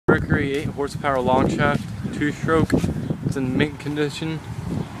Mercury 8 horsepower long shaft, 2-stroke. It's in mint condition.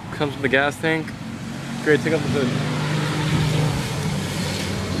 Comes with the gas tank. Great, take off the hood.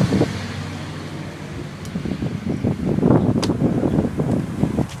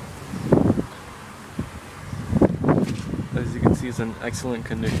 As you can see, it's in excellent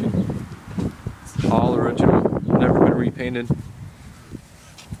condition. It's all original, never been repainted.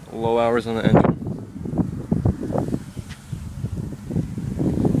 Low hours on the engine.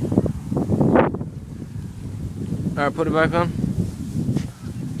 Alright, put it back on.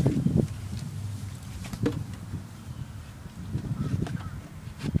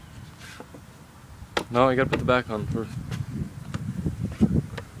 No, you gotta put the back on first.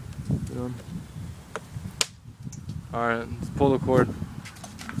 Alright, let's pull the cord.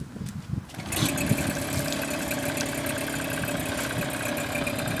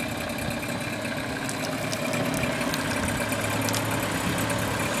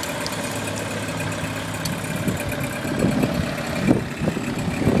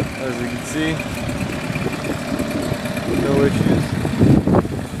 As you can see, no issues.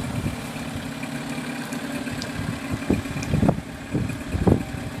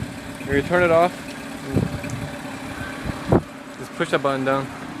 You're gonna turn it off. Just push that button down.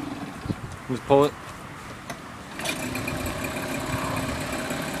 Just pull it.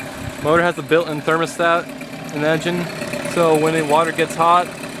 Motor has a built-in thermostat in the engine, so when the water gets hot,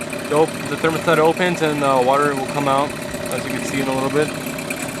 the thermostat opens and the water will come out, as you can see in a little bit.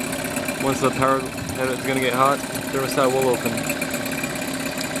 Once the power is going to get hot, the thermostat will open.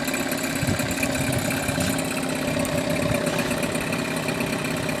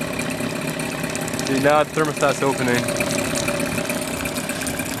 See, now the thermostat's opening.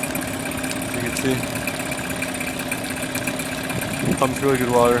 As you can see. Pumps really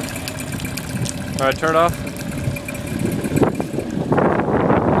good water. Alright, turn it off.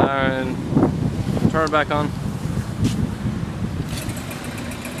 And turn it back on.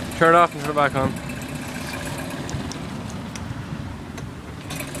 Turn it off and turn it back on.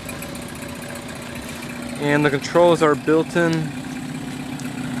 And the controls are built in.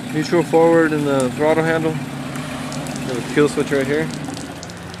 Neutral, forward, and the throttle handle. There's a kill switch right here.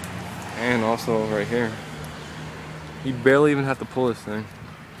 And also right here. You barely even have to pull this thing.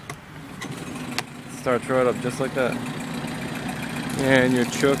 Starts right up just like that. And your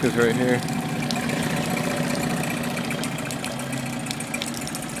choke is right here.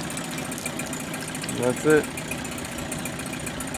 That's it.